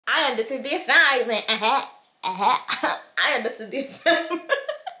understood the assignment. I understood the assignment.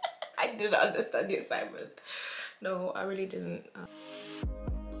 I didn't understand the assignment. No, I really didn't.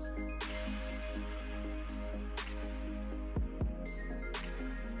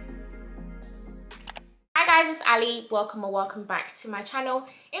 Hi guys, it's Ali. Welcome or welcome back to my channel.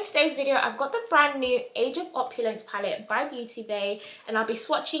 In today's video, I've got the brand new Age of Opulence palette by Beauty Bay, and I'll be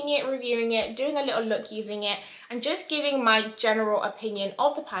swatching it, reviewing it, doing a little look using it, and just giving my general opinion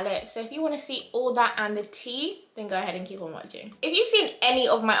of the palette. So if you want to see all that and the tea, then go ahead and keep on watching. If you've seen any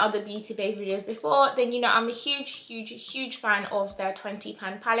of my other Beauty Bay videos before, then you know I'm a huge fan of their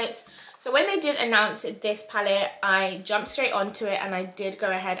 20-pan palettes. So when they did announce this palette, I jumped straight onto it and I did go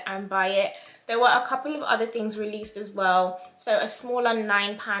ahead and buy it. There were a couple of other things released as well. So a smaller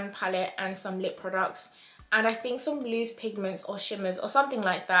 9-pan palette and some lip products. And I think some loose pigments or shimmers or something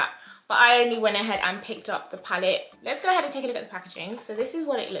like that. But I only went ahead and picked up the palette. Let's go ahead and take a look at the packaging. So this is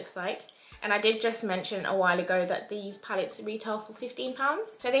what it looks like. And I did just mention a while ago that these palettes retail for £15.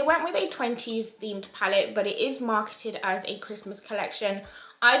 So they went with a 20s themed palette, but it is marketed as a Christmas collection.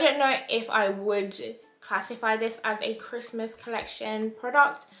 I don't know if I would classify this as a Christmas collection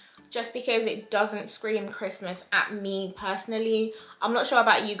product, just because it doesn't scream Christmas at me personally. I'm not sure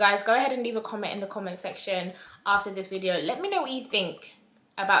about you guys. Go ahead and leave a comment in the comment section after this video. Let me know what you think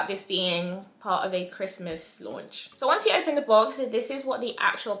about this being part of a Christmas launch. So once you open the box, this is what the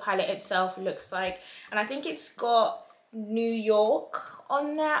actual palette itself looks like. And I think it's got New York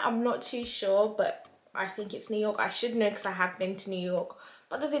on there. I'm not too sure, but I think it's New York. I should know because I have been to New York.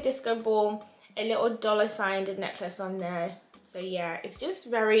 But there's a disco ball, a little $signed necklace on there. So yeah, it's just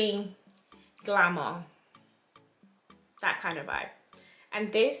very glamour, that kind of vibe.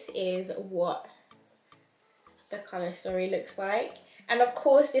 And this is what the color story looks like. And of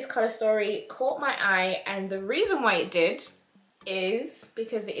course, this color story caught my eye, and the reason why it did is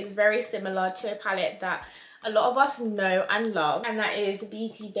because it is very similar to a palette that a lot of us know and love, and that is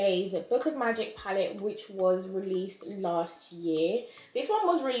Beauty Bay's Book of Magic palette, which was released last year. This one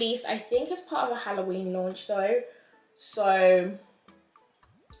was released, I think, as part of a Halloween launch though. So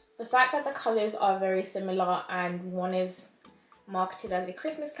the fact that the colors are very similar and one is marketed as a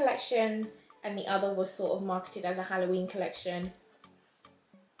Christmas collection and the other was sort of marketed as a Halloween collection,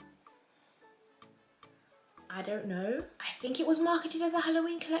 I don't know. I think it was marketed as a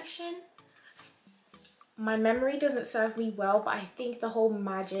Halloween collection. My memory doesn't serve me well, but I think the whole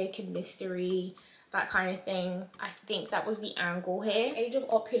magic and mystery, that kind of thing, I think that was the angle here. Age of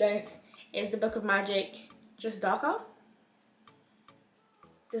Opulence is the Book of Magic, just darker.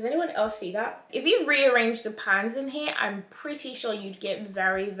 Does anyone else see that? If you rearrange the pans in here, I'm pretty sure you'd get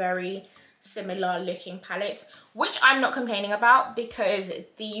very similar looking palettes, which I'm not complaining about because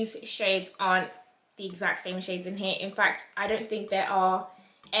these shades aren't the exact same shades in here. In fact, I don't think there are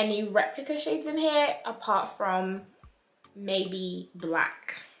any replica shades in here apart from maybe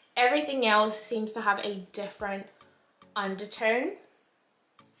black. Everything else seems to have a different undertone.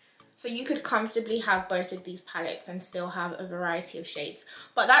 So you could comfortably have both of these palettes and still have a variety of shades.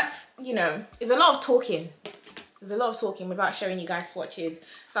 But that's, you know, there's a lot of talking. There's a lot of talking without showing you guys swatches.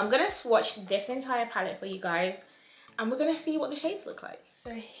 So I'm going to swatch this entire palette for you guys, and we're going to see what the shades look like.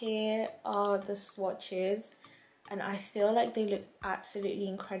 So here are the swatches, and I feel like they look absolutely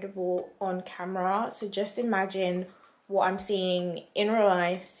incredible on camera. So just imagine what I'm seeing in real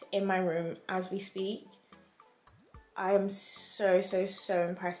life in my room as we speak. I am so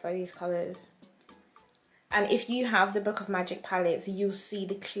impressed by these colors. And if you have the Book of Magic palettes, you'll see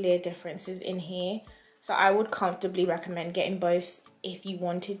the clear differences in here. So I would comfortably recommend getting both if you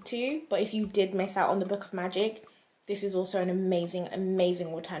wanted to. But if you did miss out on the Book of Magic, this is also an amazing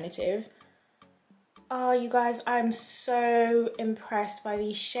alternative. Oh, you guys, I'm so impressed by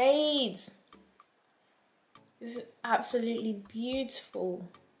these shades. This is absolutely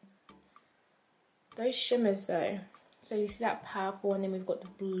beautiful. Those shimmers though. So you see that purple, and then we've got the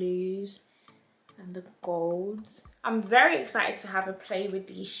blues and the golds. I'm very excited to have a play with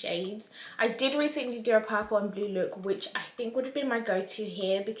these shades. I did recently do a purple and blue look, which I think would have been my go-to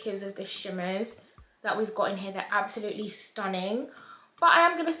here because of the shimmers that we've got in here. They're absolutely stunning. But I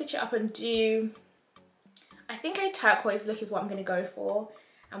am going to switch it up and do, I think a turquoise look is what I'm going to go for.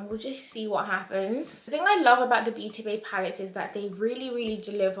 And we'll just see what happens. The thing I love about the Beauty Bay palettes is that they really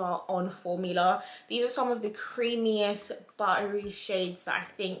deliver on formula. These are some of the creamiest, buttery shades that I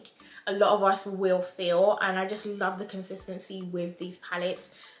think a lot of us will feel. And I just love the consistency with these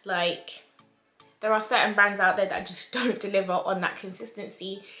palettes. Like, there are certain brands out there that just don't deliver on that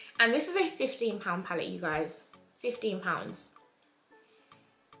consistency. And this is a £15 palette, you guys. £15.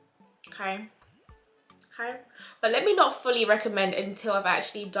 Okay. time. But let me not fully recommend until I've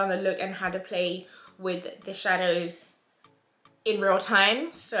actually done a look and had a play with the shadows in real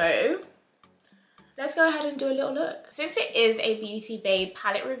time. So let's go ahead and do a little look. Since it is a Beauty Bay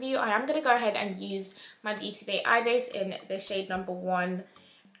palette review, I am going to go ahead and use my Beauty Bay eye base in the shade number 1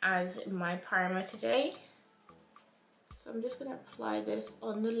 as my primer today. So I'm just going to apply this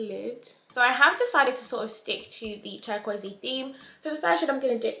on the lid. So I have decided to sort of stick to the turquoisey theme. So the first shade I'm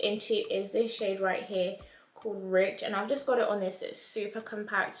going to dip into is this shade right here called Rich. And I've just got it on this super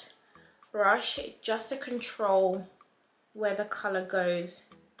compact brush just to control where the colour goes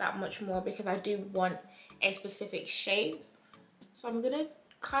that much more, because I do want a specific shape. So I'm going to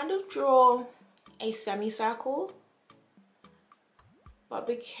kind of draw a semicircle. But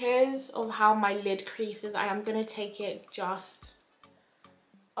because of how my lid creases, I am going to take it just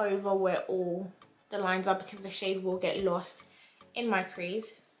over where all the lines are, because the shade will get lost in my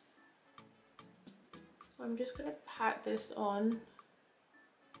crease. So I'm just going to pat this on,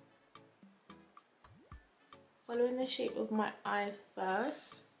 following the shape of my eye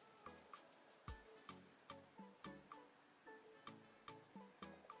first.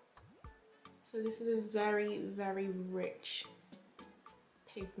 So this is a very, very rich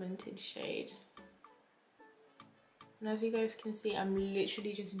pigmented shade, and as you guys can see, I'm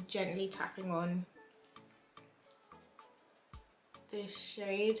literally just gently tapping on this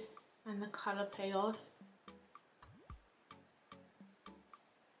shade, and the color payoff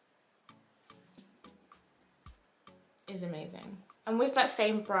is amazing. And with that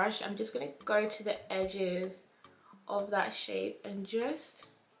same brush, I'm just going to go to the edges of that shape and just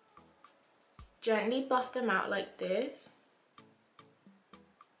gently buff them out like this,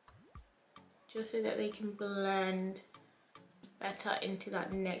 just so that they can blend better into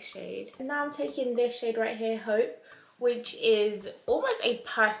that next shade. And now I'm taking this shade right here, Hope, which is almost a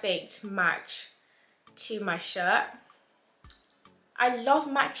perfect match to my shirt. I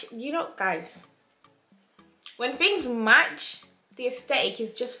love match, you know guys, when things match, the aesthetic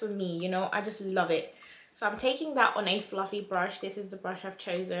is just for me, you know, I just love it. So I'm taking that on a fluffy brush. This is the brush I've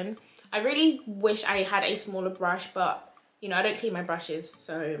chosen. I really wish I had a smaller brush, but you know, I don't clean my brushes,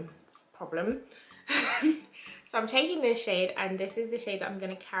 so problem. So I'm taking this shade, and this is the shade that I'm going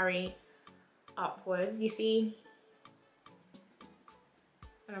to carry upwards, you see,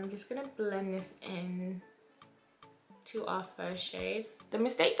 and I'm just going to blend this in to our first shade. The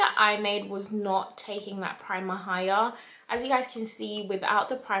mistake that I made was not taking that primer higher. As you guys can see, without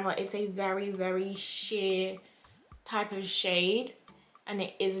the primer, it's a very, very sheer type of shade, and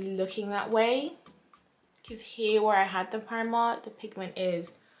it is looking that way, because here where I had the primer, the pigment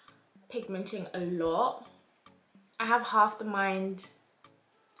is pigmenting a lot. I have half the mind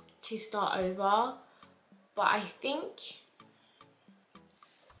to start over, but I think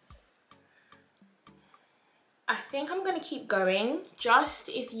I'm gonna keep going. Just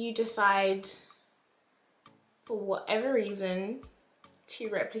if you decide for whatever reason to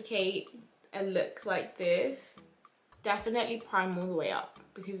replicate a look like this, definitely prime all the way up,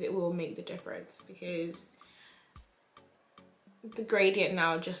 because it will make the difference, because the gradient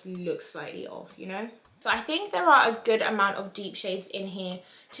now just looks slightly off, you know. So I think there are a good amount of deep shades in here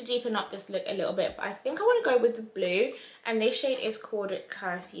to deepen up this look a little bit, but I think I want to go with the blue, and this shade is called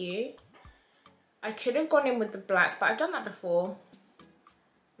Curfew. I could have gone in with the black, but I've done that before,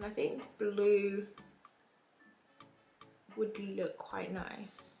 and I think blue would look quite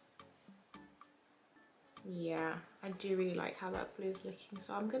nice. Yeah, I do really like how that blue is looking,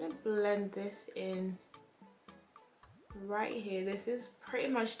 so I'm gonna blend this in right here. This is pretty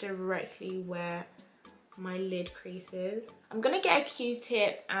much directly where my lid creases. I'm gonna get a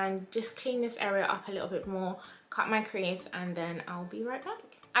Q-tip and just clean this area up a little bit more, cut my crease, and then I'll be right back.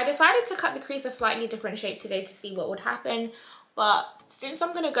 I decided to cut the crease a slightly different shape today to see what would happen, but since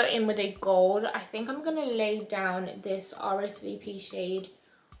I'm gonna go in with a gold, I think I'm gonna lay down this RSVP shade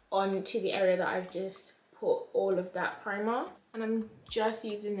onto the area that I've just put all of that primer, and I'm just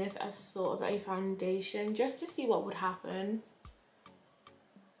using this as sort of a foundation just to see what would happen.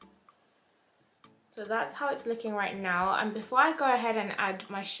 So that's how it's looking right now, and before I go ahead and add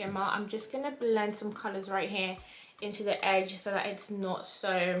my shimmer, I'm just gonna blend some colors right here into the edge so that it's not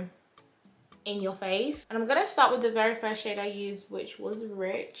so in your face. And I'm gonna start with the very first shade I used, which was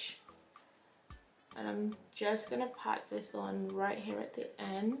Rich, and I'm just gonna pat this on right here at the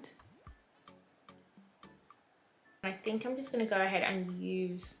end. I think I'm just gonna go ahead and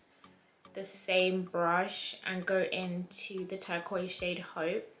use the same brush and go into the turquoise shade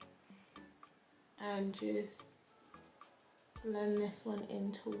Hope and just blend this one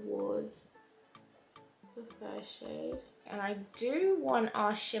in towards the first shade. And I do want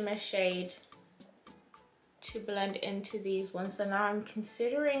our shimmer shade to blend into these ones. So now I'm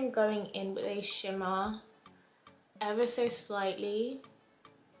considering going in with a shimmer ever so slightly.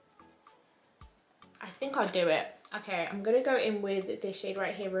 I think I'll do it. Okay, I'm gonna go in with this shade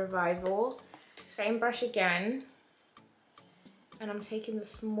right here, Revival. Same brush again. And I'm taking the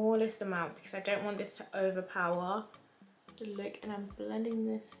smallest amount because I don't want this to overpower the look, and I'm blending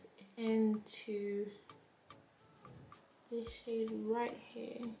this into this shade right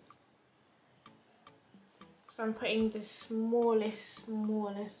here. So I'm putting the smallest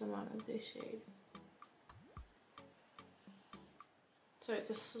amount of this shade. So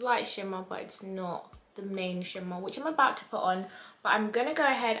it's a slight shimmer, but it's not the main shimmer, which I'm about to put on. But I'm gonna go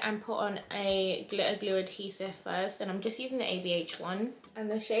ahead and put on a glitter glue adhesive first, and I'm just using the ABH one. And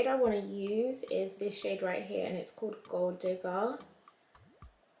the shade I want to use is this shade right here, and it's called Gold Digger.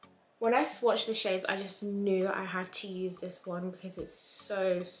 When I swatched the shades, I just knew that I had to use this one because it's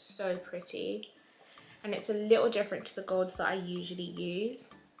so pretty. And it's a little different to the golds that I usually use.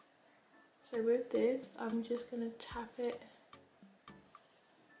 So with this, I'm just gonna tap it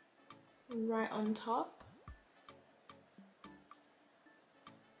right on top.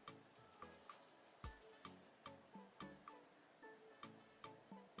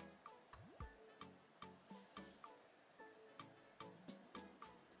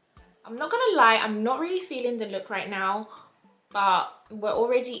 I'm not gonna lie, I'm not really feeling the look right now, but we're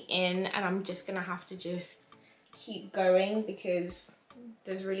already in, and I'm just gonna have to just keep going because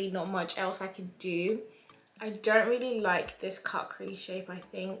there's really not much else I can do. I don't really like this cut crease shape. I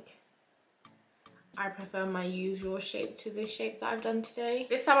think I prefer my usual shape to this shape that I've done today.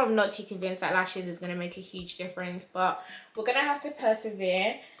 This time I'm not too convinced that lashes is going to make a huge difference, but we're going to have to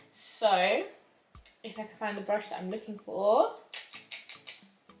persevere. So if I can find the brush that I'm looking for.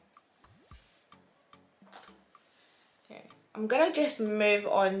 Okay, I'm going to just move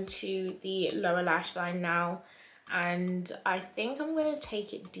on to the lower lash line now. And I think I'm going to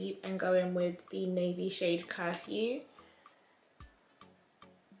take it deep and go in with the navy shade Curfew.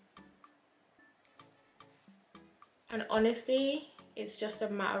 And honestly, it's just a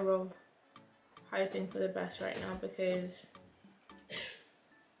matter of hoping for the best right now because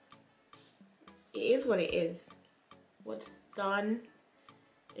it is what it is. What's done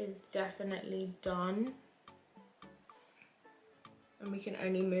is definitely done. And we can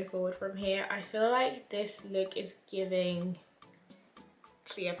only move forward from here. I feel like this look is giving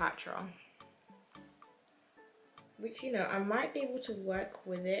Cleopatra. Which, you know, I might be able to work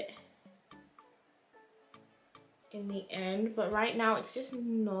with it in the end, but right now it's just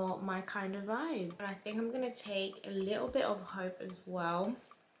not my kind of vibe. And I think I'm gonna take a little bit of Hope as well,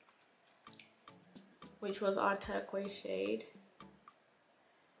 which was our turquoise shade,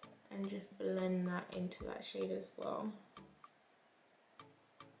 and just blend that into that shade as well.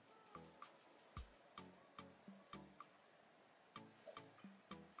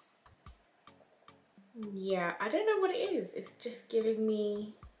 Yeah, I don't know what it is. It's just giving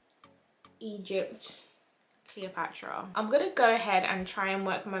me Egypt Cleopatra. I'm gonna go ahead and try and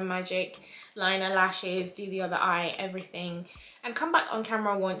work my magic, liner, lashes, do the other eye, everything, and come back on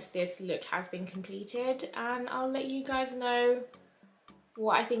camera once this look has been completed, and I'll let you guys know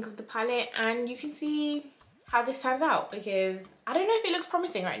what I think of the palette, and you can see how this turns out because I don't know if it looks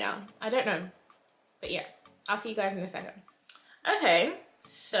promising right now. I don't know, but yeah, I'll see you guys in a second. Okay,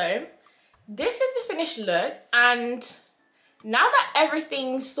 so this is the finished look, and now that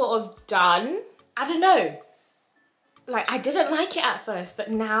everything's sort of done, I don't know. Like, I didn't like it at first, but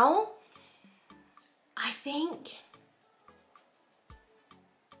now I think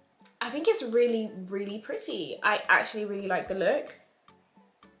it's really pretty. I actually really like the look.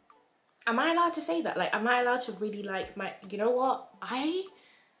 Am I allowed to say that? Like, am I allowed to really like my, you know what?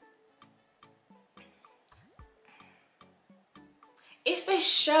 It's the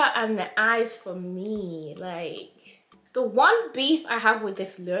shirt and the eyes for me. Like, the one beef I have with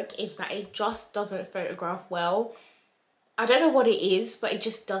this look is that it just doesn't photograph well. I don't know what it is, but it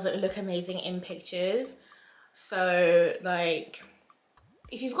just doesn't look amazing in pictures. So, like,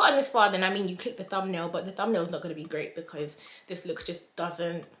 if you've gotten this far, then I mean, you click the thumbnail, but the thumbnail's not going to be great because this look just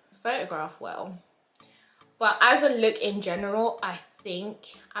doesn't photograph well. But as a look in general, I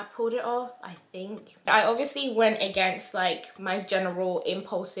think I pulled it off. I obviously went against like my general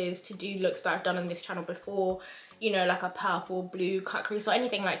impulses to do looks that I've done on this channel before, you know, like a purple, blue cut crease or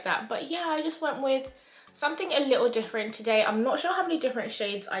anything like that. But yeah, I just went with something a little different today. I'm not sure how many different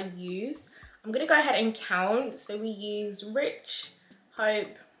shades I used. I'm gonna go ahead and count. So we used Rich,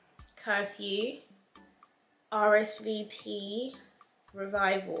 Hope, Curfew, RSVP,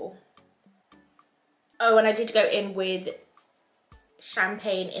 Revival. Oh, and I did go in with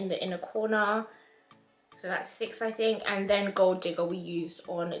Champagne in the inner corner, So that's 6, I think, and then Gold Digger we used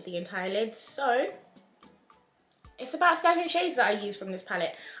on the entire lid. So it's about 7 shades that I use from this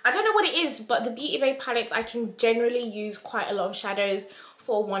palette. I don't know what it is, but the Beauty Bay palettes, I can generally use quite a lot of shadows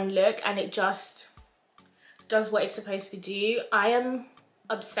for one look, and it just does what it's supposed to do. I am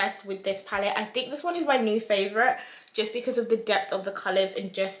obsessed with this palette. I think this one is my new favorite, just because of the depth of the colors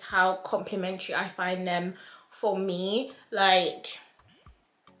and just how complimentary I find them for me. Like,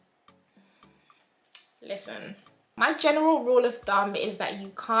 listen, my general rule of thumb is that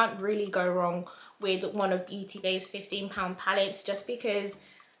you can't really go wrong with one of Beauty Bay's £15 palettes, just because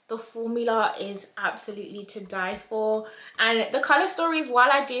the formula is absolutely to die for. And the color stories, while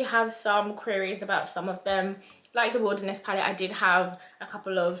I do have some queries about some of them, like the Wilderness palette, I did have a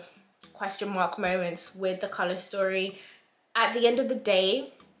couple of question mark moments with the color story. At the end of the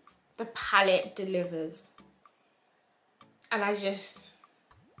day, the palette delivers. And I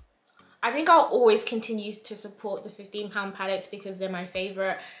think I'll always continue to support the £15 palettes because they're my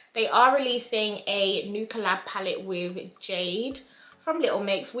favorite. They are releasing a new collab palette with Jade from Little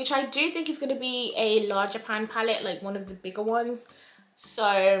Mix, which I do think is going to be a larger pan palette, like one of the bigger ones.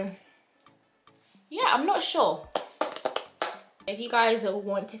 So yeah, I'm not sure. If you guys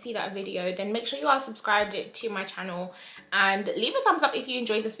want to see that video, then make sure you are subscribed to my channel and leave a thumbs up if you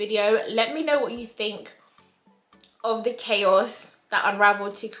enjoyed this video. Let me know what you think of the chaos that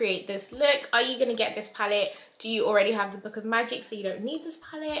unraveled to create this look. Are you gonna get this palette? Do you already have the Book of Magic so you don't need this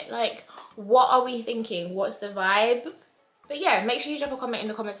palette? Like, what are we thinking? What's the vibe? But yeah, make sure you drop a comment in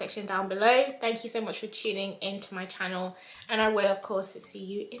the comment section down below. Thank you so much for tuning into my channel, and I will of course see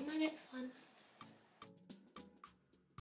you in my next one.